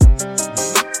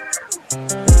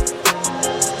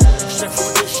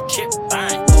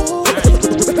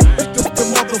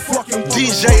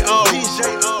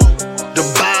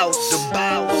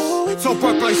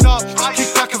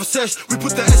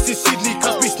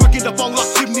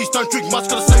much,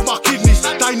 gotta save my kidneys.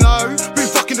 They know, been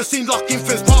fucking the scene like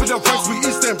infants. Popping their ranks, we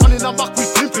instant, running amok, we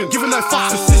pimping. Giving no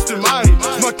fucks the system, ayy.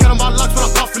 Smoke out of my lungs when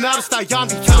I'm puffing out to stay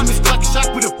young. And count this black shack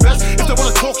with the best. If they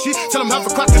wanna talk shit, tell them have a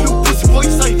crack, a little pussy boy,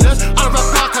 you say less. I don't rap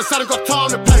back, cause I ain't got time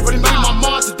to play. Already made my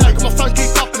mind today, got my phone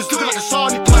geeked up and it's looking like a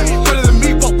shiny play. Better than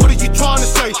me, but what are you trying to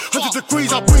say? 100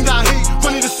 degrees, I bring that heat.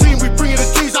 Running the scene, we bring it the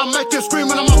G's. I make them scream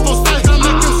when I'm up on stage. And I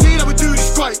make them see that we do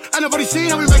this great. Ain't nobody seen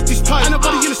how we make this play. Ain't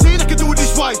nobody in the scene that can do it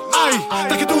this way. Ayy,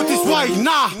 they can do it this way,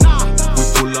 nah. We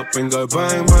pull up and go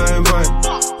bang, bang, bang.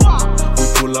 We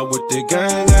pull up with the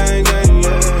gang, gang, gang,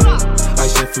 yeah. I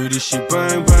said through this shit,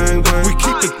 bang, bang, bang. We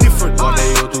keep it different. While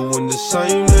they all doing the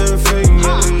same damn thing,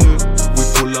 yeah, yeah. We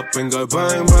pull up and go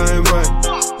bang, bang, bang.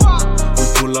 We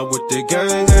pull up with the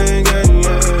gang, gang, gang,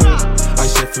 yeah. I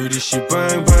said through this shit,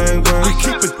 bang, bang, bang. We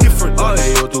keep it different. While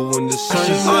they all doing the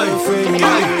same damn thing,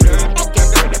 yeah.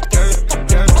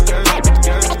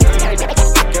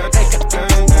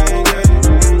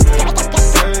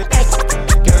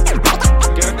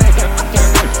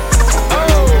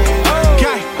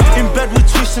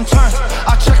 And turn.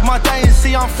 I check my day and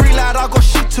see I'm free, lad, I got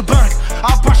shit to burn.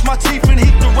 I brush my teeth and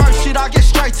hit the road, shit, I get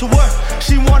straight to work.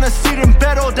 She wanna sit in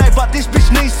bed all day, but this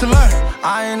bitch needs to learn.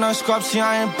 I ain't no scrub, see,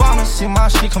 I ain't bombing, see, my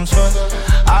shit comes first.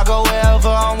 I go wherever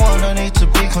I want, no need to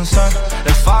be concerned.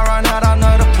 If I run out, I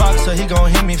know the plug, so he gon'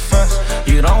 hit me first.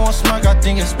 You don't want smoke, I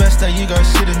think it's best that you go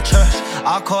sit in church.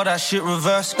 I call that shit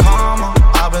reverse karma,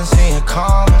 I've been seeing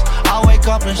karmas. I wake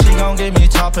up and she gon' give me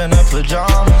top in her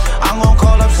pajamas. I'm gon'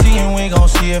 call up C and we gon'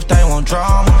 see if they want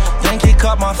drama. Then kick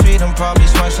up my feet and probably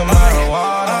smoke some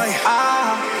marijuana.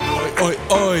 Oi,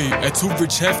 oi, it's all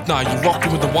Rich Hefner. You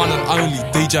rockin' with the one and only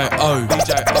DJ O.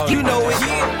 DJ O. You know it.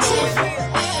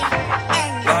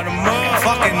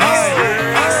 Fucking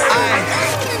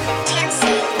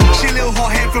she little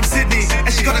hot head from Sydney,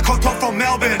 and she got a cock top from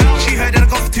Melbourne. She heard that I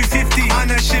got for 250. I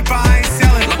know shit, but I ain't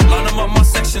selling. Line them up, my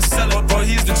section selling. Bro,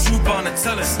 he's the true on the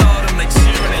telling. Stardom next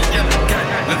year and they yelling. Gang,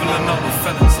 leveling up with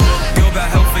fellas. Girl about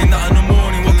health ain't nothing in the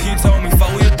morning. What can you tell me?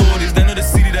 Follow your daughters. They know the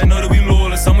city, they know that we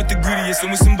lawless. I'm with the greediest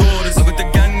and with some daughters. I got the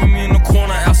gang with me in the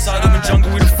corner. Outside in the jungle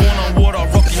with the fauna. Water,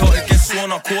 Rocky Hot, it gets sworn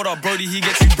up. Quarter, Brody, he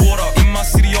gets you bought up. In my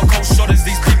city, all cold shotters.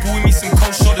 These people with me, some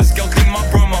cold shotters. Girl, think my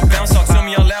bro, my bounce out. Tell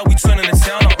me how loud we turning the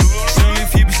town up. She don't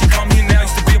live here, but she come here now.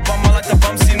 Used to be a bum, I like the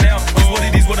bums here now. It's what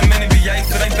it is, what a man be, yeah. If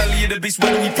it ain't belly of the beast,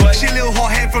 where do we play? She little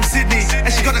hot head from Sydney,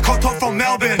 and she got a cock top from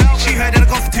Melbourne. She heard that I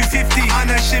got for 250. I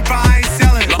know shit, but I ain't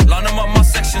selling. Line them up, my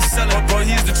section selling. Bro,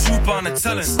 he's the truth on the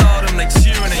telling. Stardom next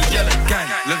year and they yelling. Gang,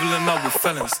 leveling up with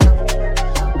felons.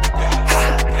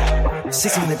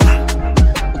 6 minute pop.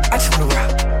 I just wanna rock.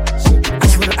 I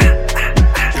just wanna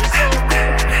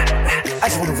I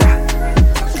just wanna rock.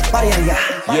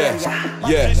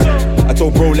 Yeah. I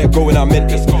told bro let go and I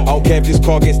meant it. I don't care if this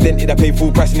car gets dented. I pay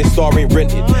full price and this star ain't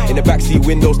rented. In the backseat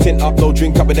windows tint up, no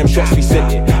drink up, but them shots we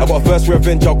sent it. I got a first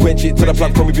revenge, I'll quench it. Till the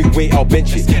plug from me big weight, I'll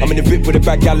bench it. I'm in the VIP with a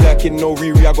bag, gal lurking. No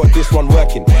Riri, I got this one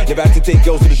working. Never had to take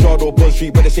girls to the Shard or Bond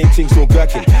Street, but the same thing still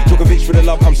gherkin. Djokovic for the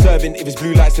love I'm serving. If it's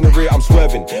blue lights in the rear, I'm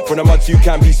swerving. From the muds you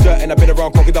can be certain. I've been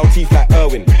around crocodile teeth like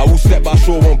Irwin. I will step, but I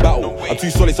sure won't battle. I'm too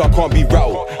solid, so I can't be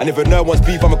rattled. And if a nerd wants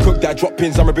beef, I'ma cook that. Drop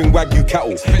pins, I'ma bring Wagyu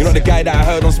cattle. You're not the guy that I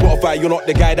heard on Spotify, you're not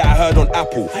the guy that I heard on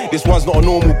Apple. This one's not a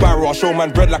normal barrel, I show man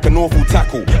bread like an awful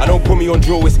tackle. I don't put me on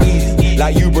drill, it's easy.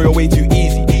 Like you, bro, you're way too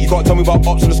easy. You can't tell me about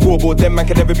ops on the scoreboard, them man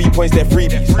can never be points, they're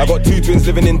freebies. I got 2 twins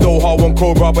living in Doha, 1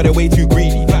 Cobra, but they're way too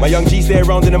greedy. My young G stay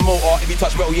around in the motor, if you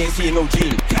touch metal, you ain't seeing no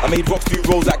genie. I made rocks do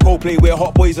rolls like Coldplay, where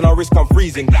hot boys and our risk I'm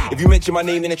freezing. If you mention my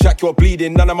name in the track, you're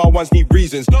bleeding, none of my ones need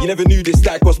reasons. You never knew this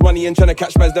stack cost money and trying to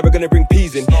catch man's never gonna bring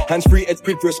peas in. Hands free, it's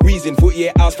good for a squeezing,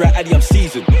 48 hours for an addy, I'm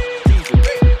seasoned.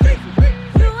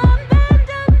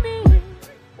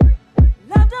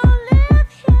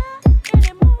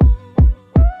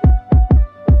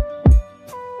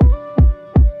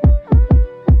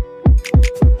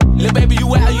 Lil' baby,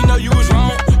 you out, you know you was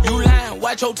wrong. You lying,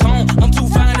 watch your tone. I'm too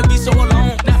fine to be so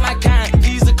alone. Not my kind,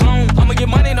 he's a clone. I'ma get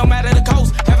money no matter the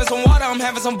cost. Having some water, I'm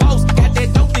having some boast. Got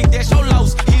that dope, think that's your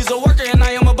loss. He's a worker and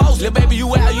I am a boss. Lil' baby, you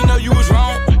out, you know you was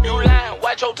wrong. You lying,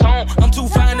 watch your tone. I'm too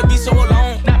fine to be so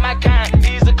alone. Not my kind,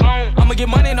 he's a clone. I'ma get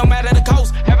money no matter the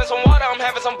cost. Having some water, I'm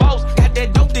having some boast. Got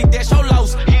that dope, think that's your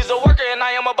loss. He's a worker and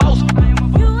I am a boss.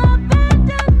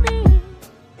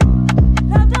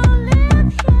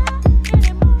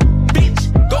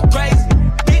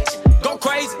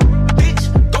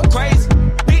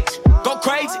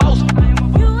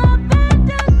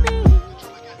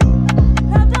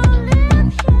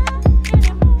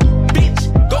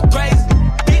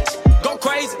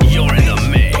 You're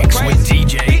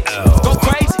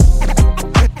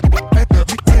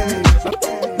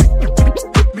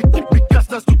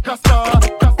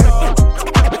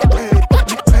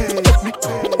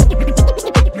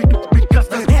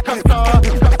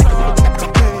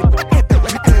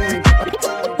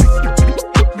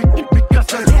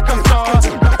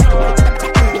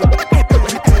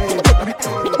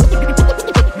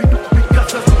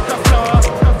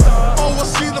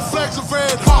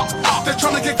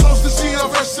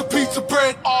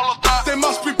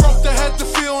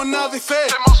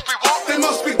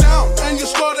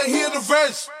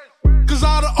res. Cause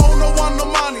I don't own no one, no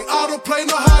money, I don't play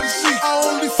no hide and seek. I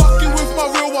only fucking with my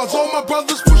real ones, all my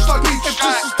brothers push like me. If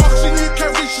this is boxing, you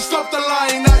can't reach, you stop the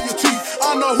lying at your teeth.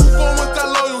 I know who born with that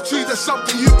loyalty, that's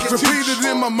something you can repeat it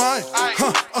in my mind,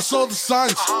 I saw the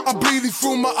signs, I'm bleeding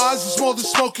through my eyes, it's more than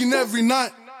smoking every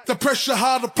night. The pressure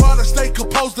hard apart, I stay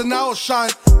composed and now I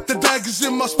shine. The daggers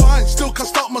in my spine, still can't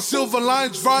stop my silver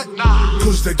lines, right?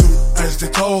 Cause they do as they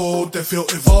told, they feel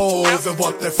evolved. And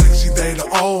what they're flexing they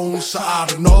don't own, so I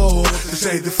don't know. They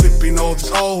say they're flipping all these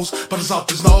O's, but it's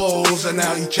up his nose. And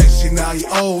now he chasing, now he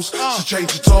owes, so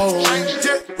change your tone.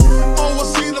 Oh, I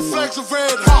see the flags of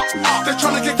red. They're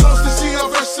trying to get close to see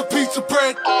our recipe to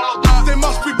bread. They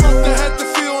must be broke, they had to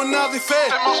feel and now they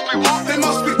fed. They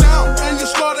must be down, and you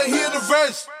started hear the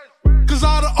res. Cause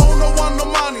I don't own no one, no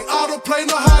money, I don't play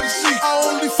no hide and seek.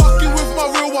 I only fucking with my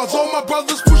real ones, all my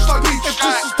brothers push like me. If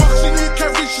this is boxing, you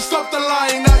can't reach, you stop the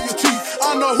lying at your teeth.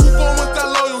 I know who born with that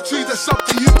loyalty, that's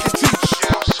something you can teach.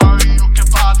 Yeah, I'm sorry, you can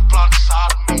buy the blood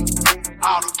inside of me.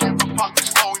 I don't give a fuck, it's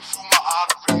flowing through my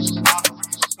arteries.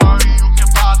 Sorry, you can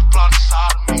buy the blood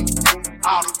inside of me.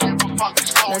 I don't give a fuck,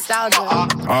 it's flowing through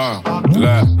my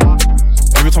arteries.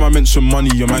 Every time I mention money,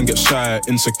 your man gets shy,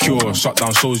 insecure. Shut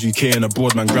down shows UK and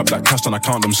abroad, man grab that cash and I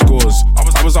count them scores.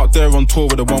 I was out there on tour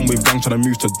with a one-wave gang trying to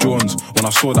move to Jones. When I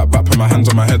saw that back, put my hands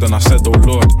on my head and I said, oh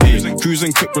Lord, hey.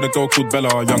 Cruising quick with a girl called Bella,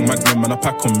 a young magnum and a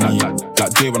pack on me.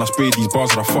 That day when I sprayed these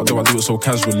bars, I thought that I do it so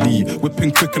casually.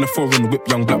 Whipping quick in a foreign whip,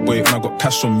 young black boy, and I got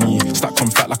cash on me. Stack on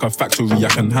fat like a factory, I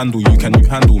can handle you, can you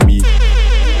handle me?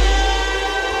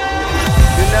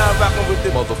 You're now rocking with the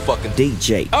motherfucking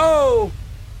DJ. Oh!